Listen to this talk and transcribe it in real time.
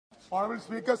Honorable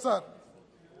Speaker, sir,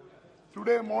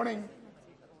 today morning,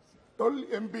 12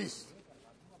 MPs,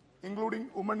 including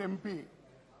woman MP,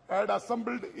 had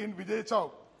assembled in Vijay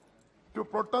Chowk to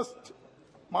protest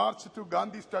march to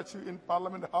Gandhi statue in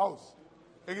Parliament House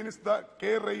against the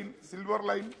K-Rail Silver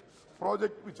Line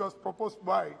project which was proposed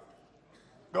by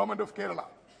Government of Kerala.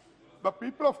 The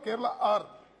people of Kerala are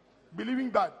believing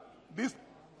that this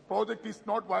project is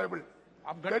not viable.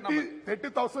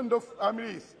 30,000 of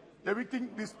families evicting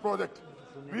this project.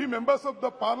 We members of the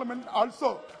Parliament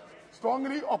also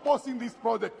strongly opposing this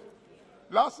project.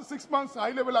 Last 6 months,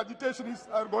 high-level agitation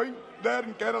are going there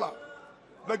in Kerala.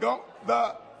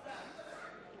 The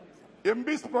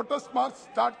MP's protest march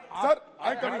start. Sir,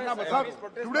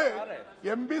 today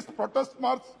MP's protest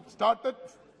march started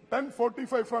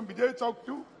 10:45 from Vijay Chowk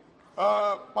to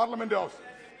Parliament House.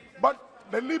 But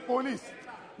Delhi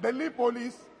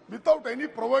police, without any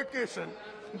provocation,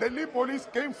 Delhi police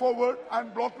came forward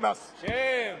and blocked us.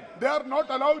 Shame. They are not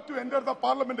allowed to enter the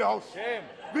Parliament House. Shame.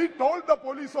 We told the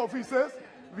police officers,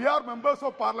 we are members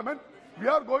of Parliament, we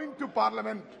are going to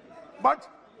Parliament. But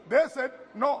they said,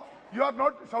 no, you are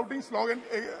not shouting slogan.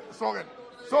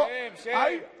 So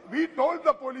shame. We told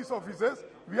the police officers,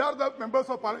 we are the members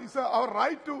of Parliament, it's our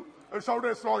right to shout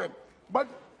a slogan. But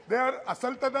they are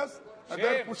assaulted us,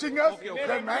 they are pushing us,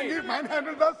 they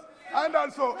manhandled us, and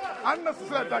also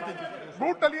unnecessary attacking,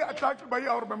 brutally attacked by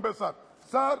our members, sir.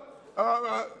 Sir,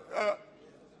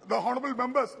 the honourable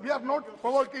members, we are not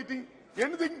provocating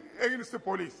anything against the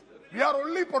police. We are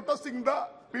only protesting the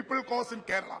people cause in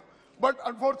Kerala. But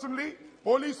unfortunately,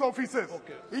 police officers,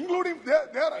 including they are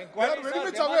very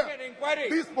much aware.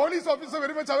 These police officers are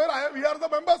very much aware. We are the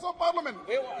members of Parliament,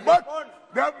 but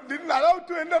they didn't allow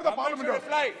to enter the Parliament House.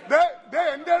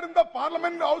 They entered in the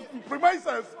Parliament House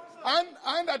premises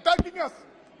and attacking us.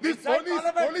 These police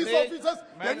officers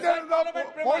entered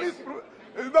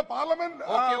the Parliament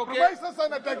premises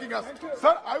and attacking us.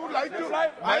 Sir, I would like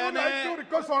to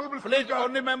request Honourable Speaker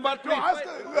only member, please.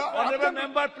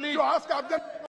 to ask